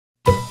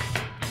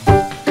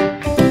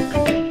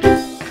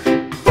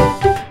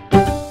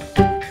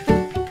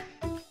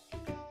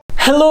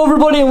Hello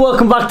everybody and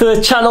welcome back to the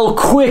channel.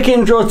 Quick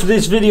intro to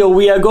this video.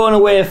 We are going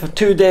away for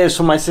 2 days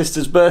for my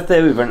sister's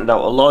birthday. We've rented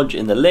out a lodge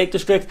in the Lake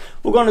District.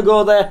 We're going to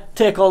go there,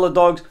 take all the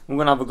dogs, we're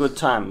going to have a good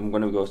time. I'm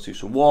going to go do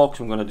some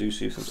walks, I'm going to do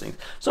some things.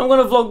 So I'm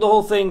going to vlog the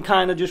whole thing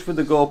kind of just with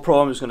the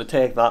GoPro. I'm just going to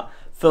take that,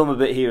 film a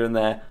bit here and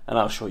there, and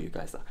I'll show you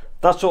guys that.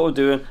 That's what we're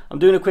doing. I'm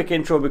doing a quick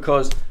intro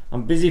because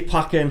I'm busy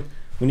packing.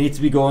 We need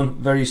to be going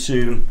very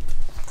soon.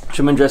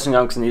 I'm in dressing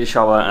gown because I need a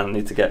shower and I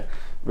need to get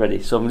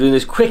ready. So I'm doing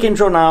this quick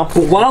intro now.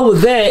 But while we're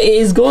there, it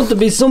is going to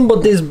be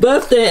somebody's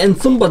birthday and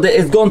somebody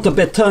is going to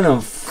be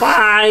turning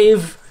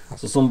 5.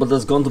 So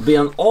somebody's going to be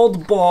an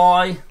old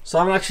boy. So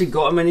I haven't actually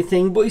got him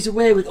anything, but he's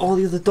away with all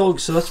the other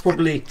dogs, so that's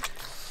probably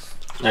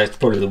it's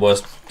probably the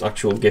worst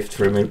actual gift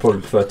for him. He'd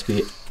probably prefer to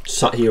be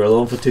sat here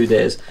alone for 2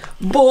 days.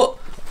 But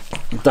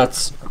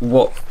that's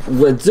what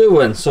we're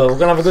doing. So we're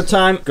gonna have a good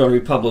time. It's gonna be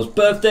Pablo's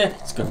birthday,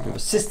 it's gonna be my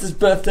sister's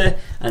birthday,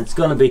 and it's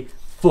gonna be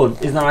fun,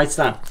 isn't that right,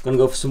 Stan? Gonna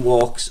go for some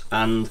walks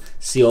and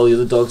see all the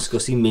other dogs. Go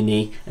see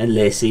Minnie and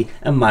Lacey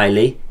and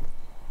Miley.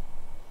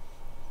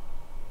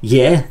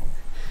 Yeah.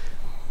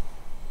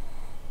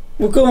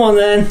 Well, come on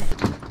then.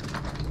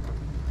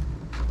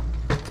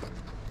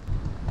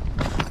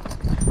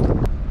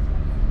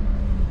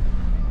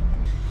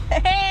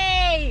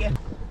 Hey!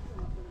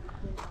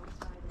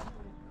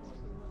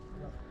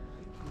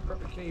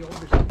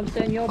 I'm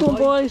saying your Go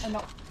boys.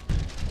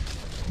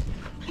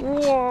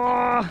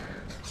 Whoa.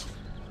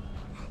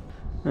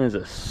 There's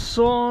a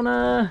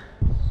sauna,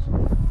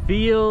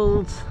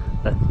 fields,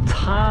 a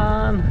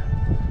tan.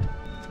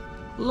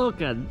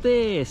 Look at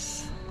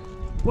this.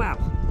 Wow.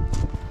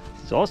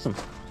 It's awesome.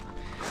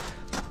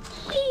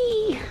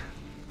 Whee.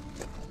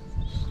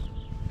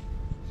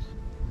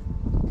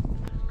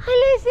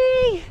 Hi,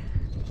 Lizzie.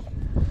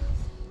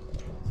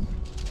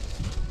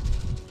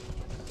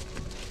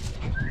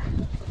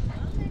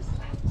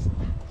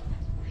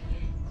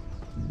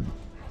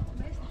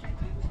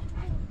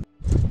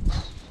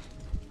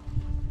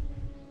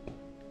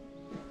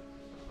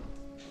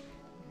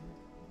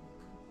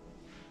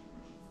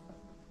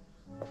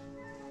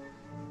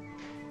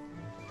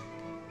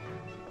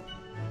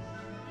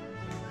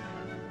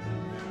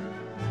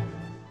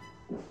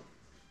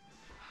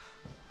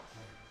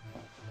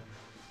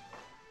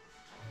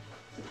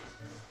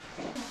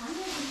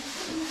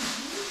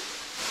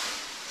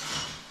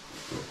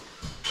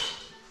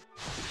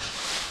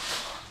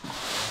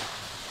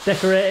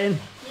 Decorating.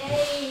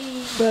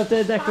 Yay!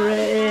 Birthday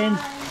decorating.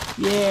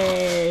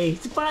 Yay!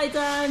 It's party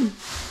time.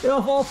 They're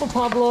all for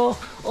Pablo.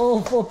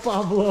 All for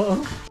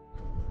Pablo.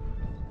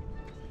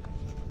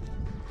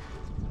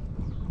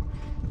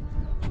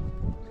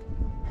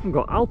 I've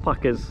got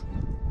alpacas.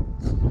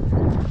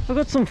 I've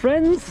got some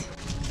friends.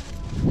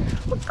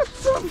 I've got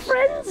some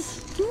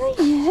friends. Oh,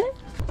 yeah.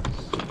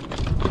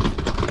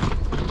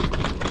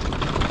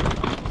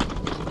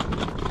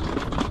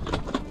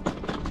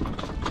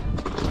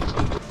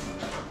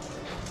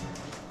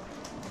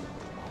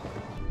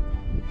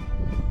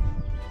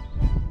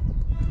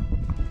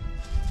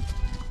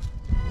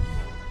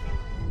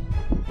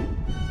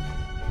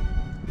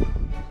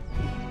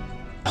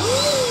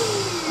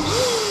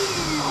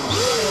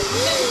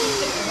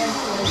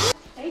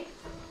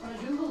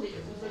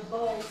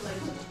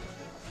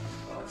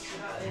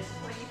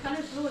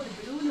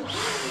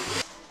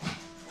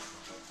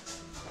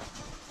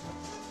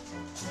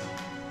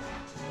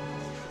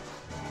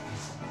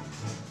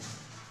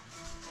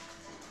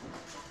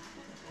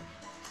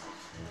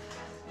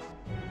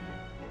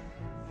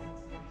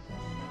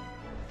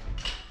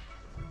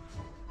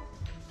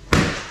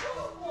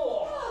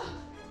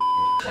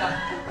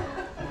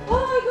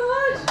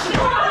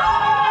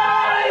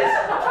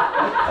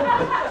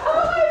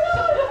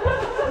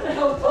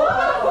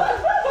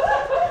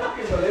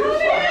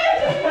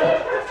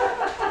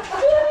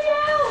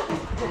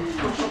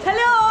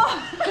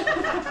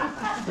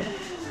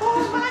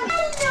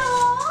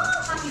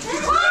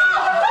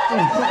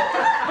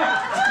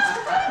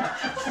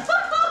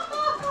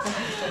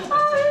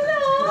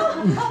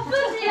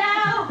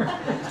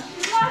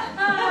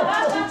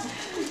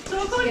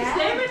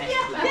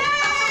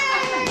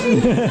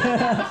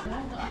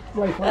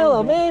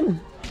 Hello, man.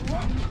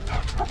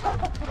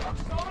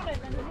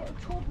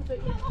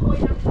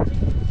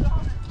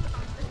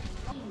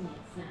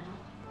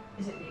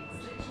 Is it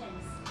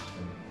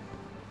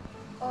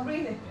oh,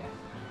 really?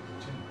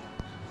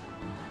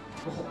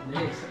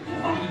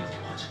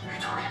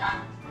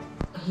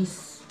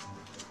 He's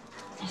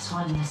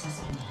finding this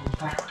husband.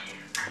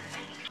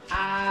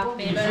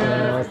 Happy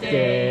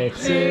Birthday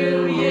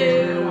to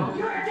you.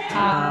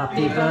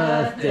 Happy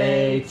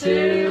birthday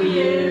to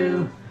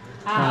you.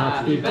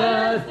 Happy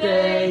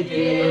birthday,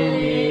 dear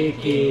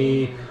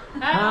Nikki.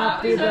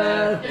 Happy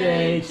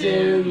birthday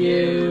to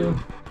you.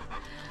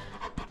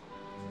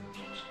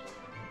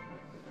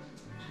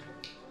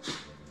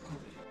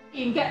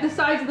 You can get the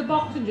size of the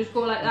box and just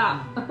go like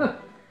that.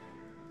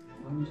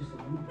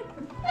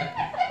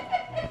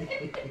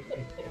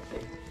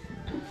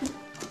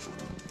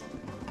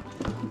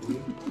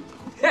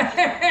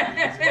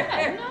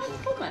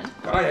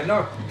 No,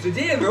 no,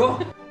 today, bro.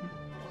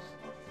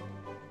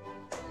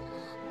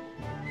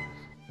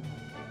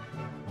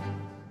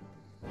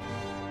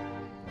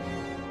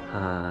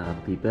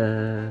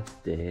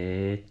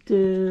 birthday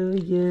to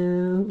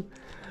you.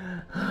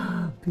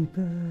 Happy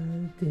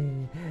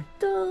birthday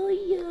to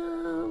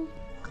you.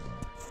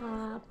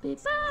 Happy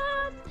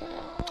birthday,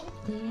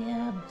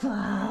 dear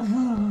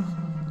Pablo.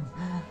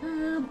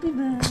 Happy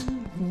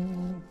birthday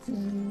to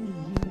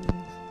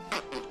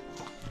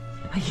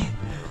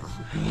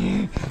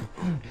you.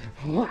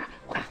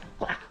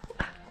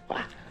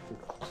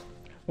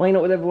 Why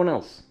not with everyone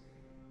else?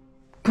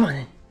 Come on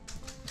in.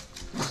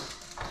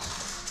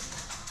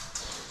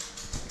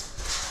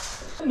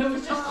 And it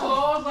was just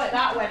claws like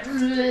that went.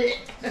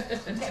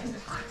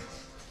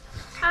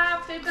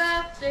 Happy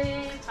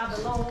birthday,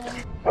 Pablo.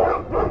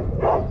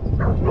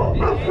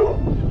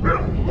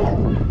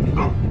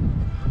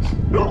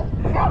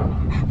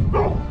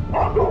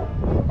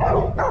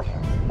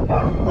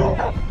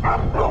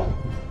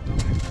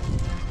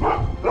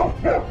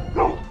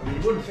 You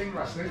wouldn't think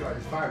last night like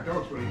there's 5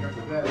 dogs when you got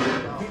to bed.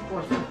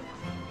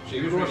 She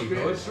was really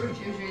good. She was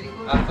really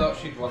good. I thought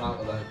she'd won out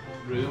of the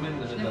room in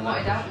the She middle of the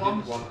wanted night. out She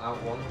once. didn't want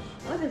out once.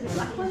 Oh, there's a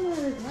black one there as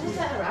well.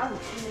 Get her out.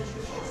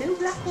 Two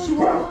black ones.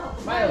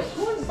 Miles,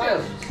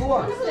 Miles, go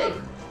on.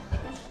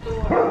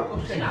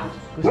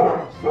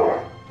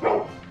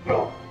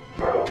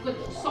 Put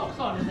little socks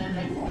on and then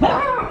like.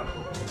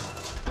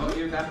 Oh,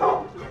 you then.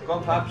 Go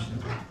on, Pabs.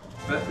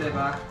 Birthday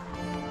back.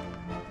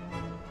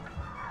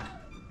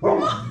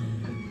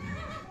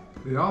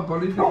 They are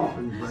body different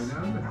things right now,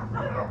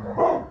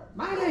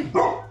 aren't they?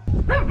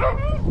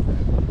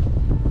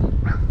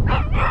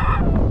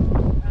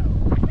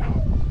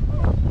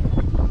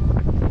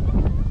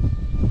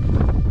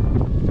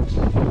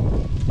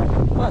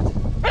 What?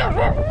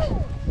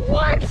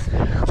 What?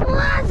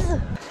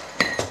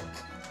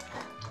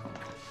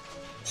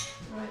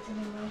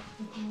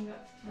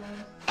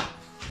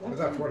 But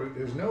that's what it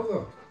is now,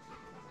 though.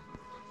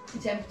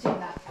 It's empty,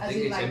 that. I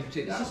think it's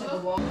empty, It's that. just like a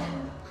wall.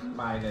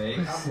 My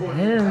name.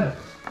 Him.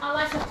 I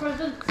like a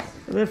present.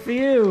 They're for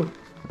you.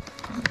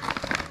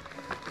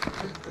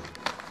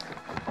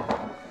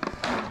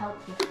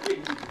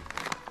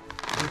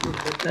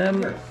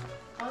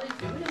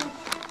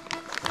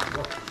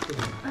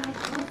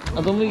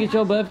 I don't think it's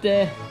your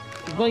birthday.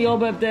 It's not your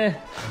birthday.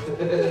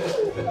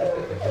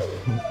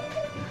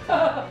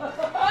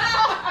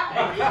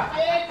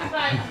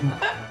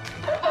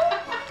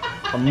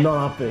 I'm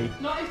not happy.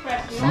 Not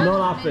impressed. I'm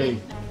not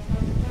happy.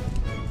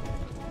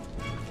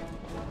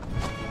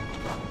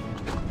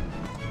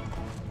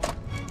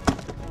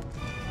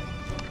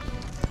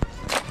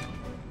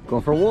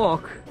 Going for a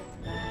walk.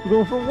 We're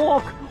going for a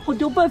walk. On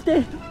your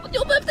birthday. On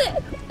your birthday.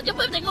 On your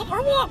birthday. Go for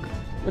a walk.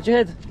 Watch your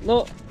head.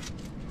 No.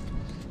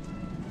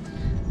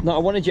 No, I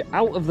wanted you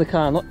out of the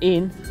car, not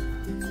in.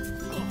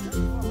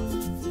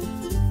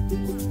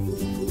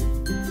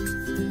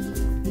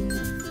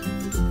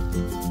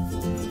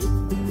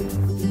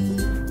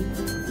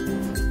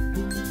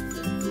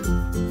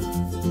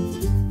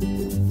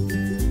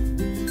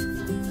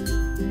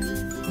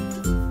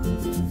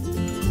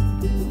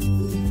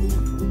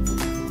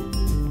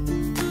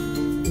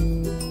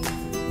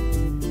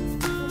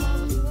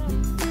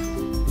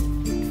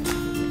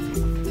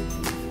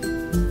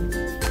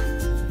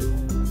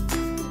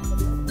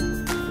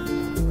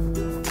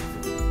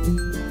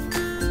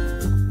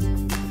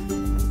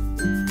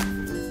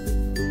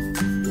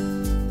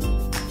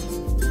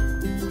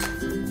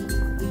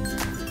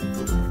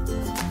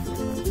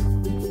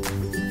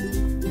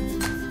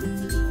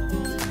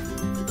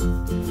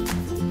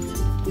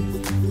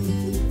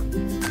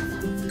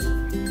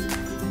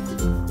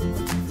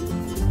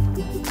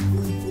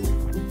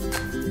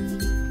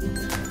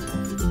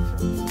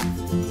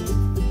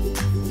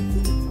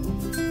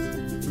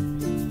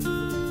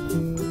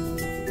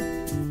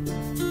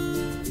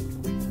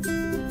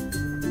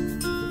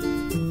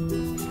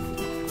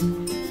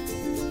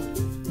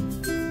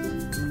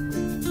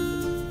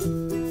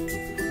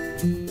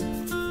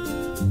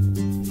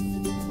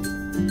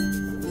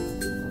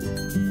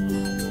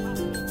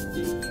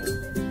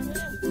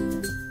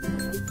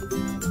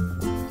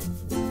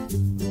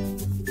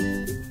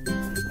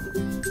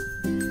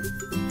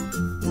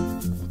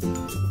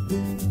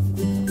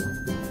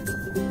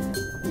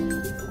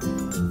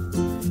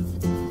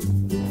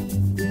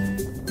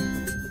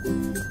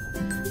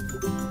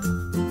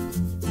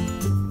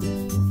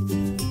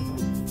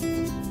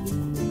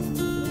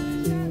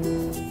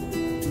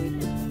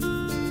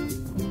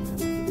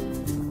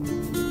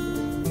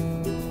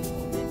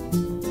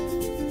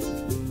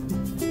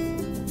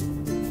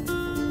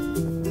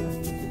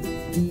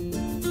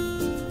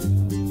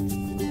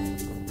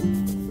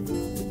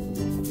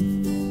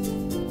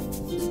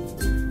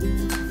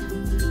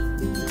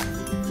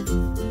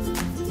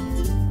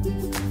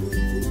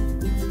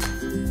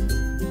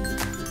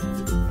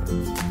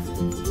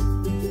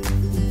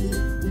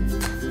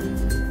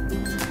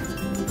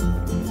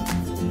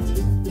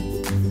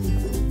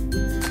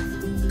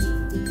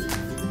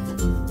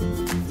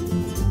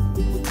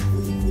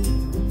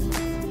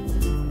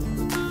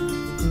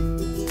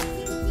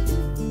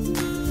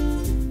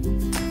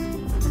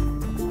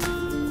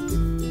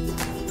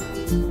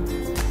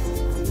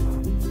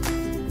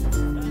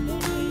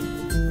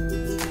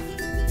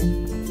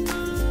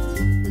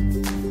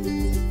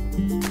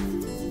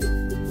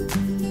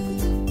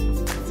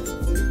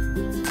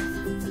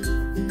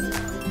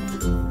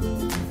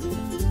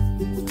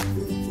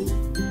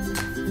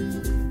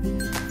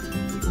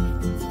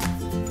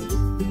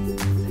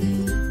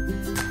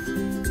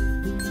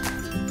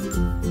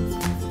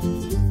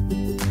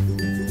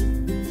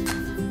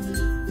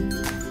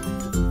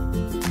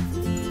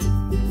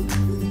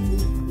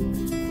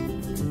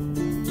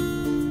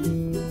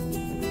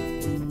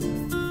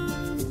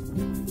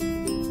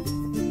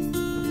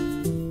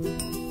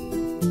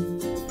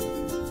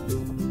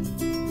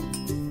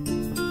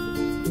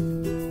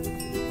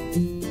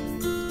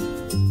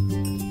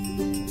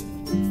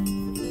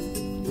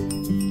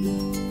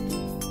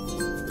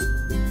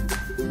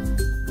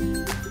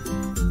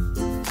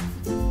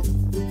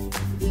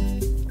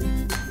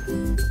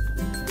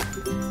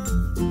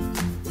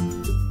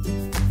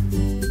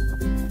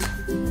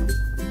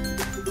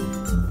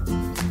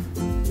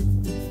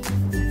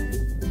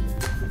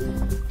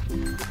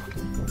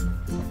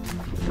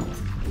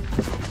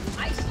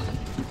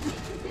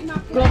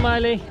 Go on,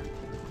 Miley.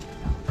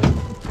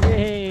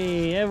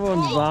 Yay,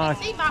 everyone's back.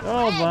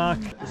 All back.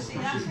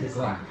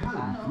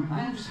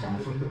 Removes hair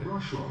from the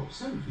brush roll,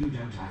 so you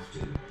don't have to.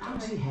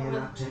 Anti-hair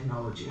wrap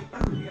technology,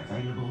 only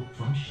available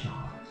from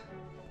Sharp.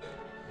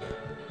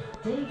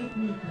 David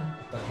Nico.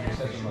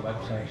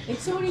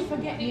 It's only for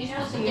getting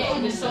used to it.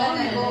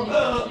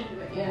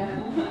 Yeah.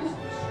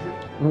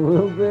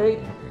 Will be.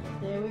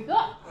 There we go.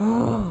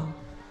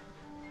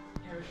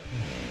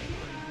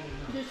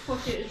 Just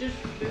push it, just.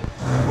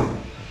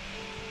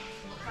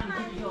 I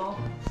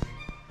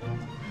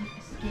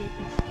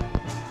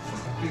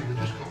think they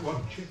just got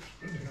one chip,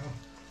 you know.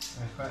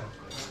 They're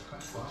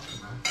quite far from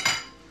that.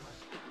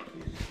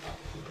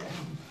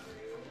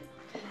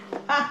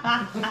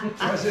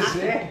 What's it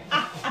say?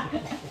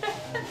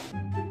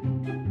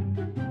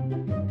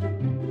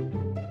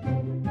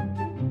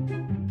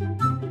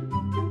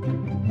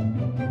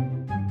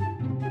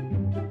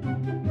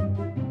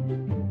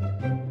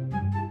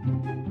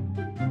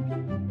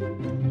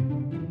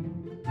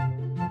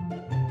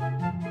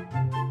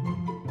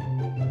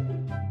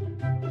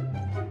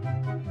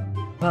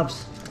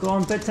 Pubs, go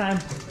on, bedtime.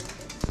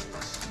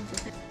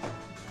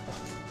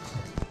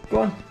 Go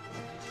on.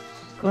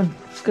 Go on,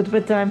 let's go to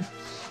bedtime.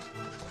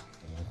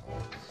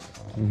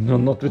 No,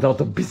 not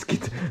without a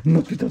biscuit.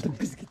 Not without a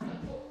biscuit.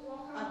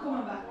 I'm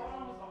coming back.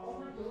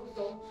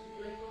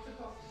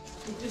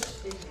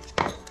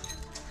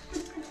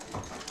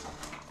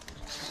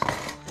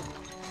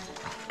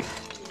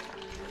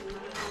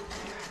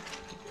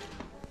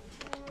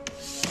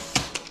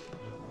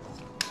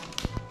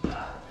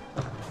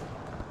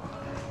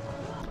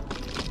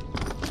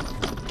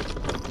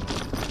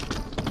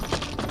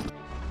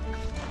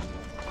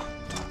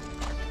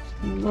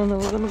 No, no,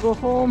 we're gonna go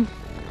home.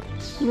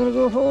 We're gonna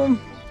go home.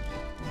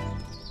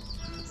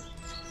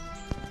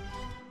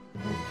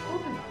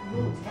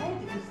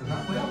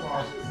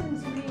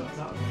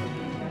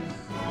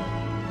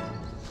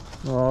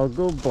 Oh,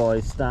 good boy,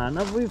 Stan.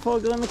 Have we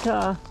forgotten the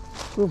car?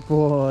 Good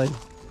boy.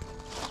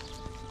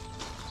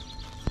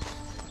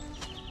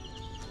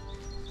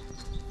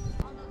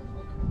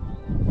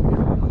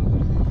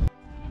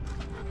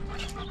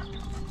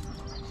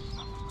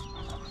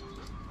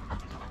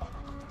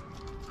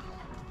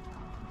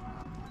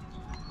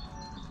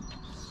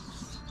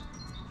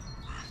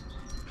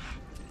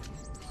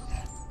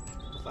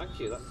 Thank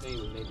you, that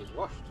thing needed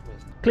washed.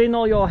 Clean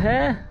all your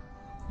hair.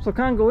 So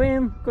can't go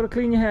in. Gotta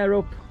clean your hair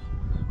up.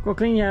 Go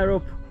clean your hair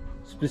up.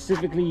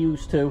 Specifically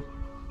use 2.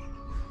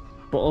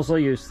 But also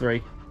use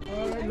 3.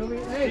 Alright, lovely.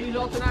 Hey, see you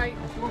all tonight.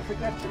 Don't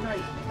forget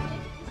tonight.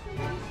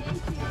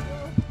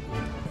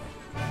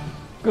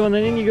 Go on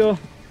then, in you go.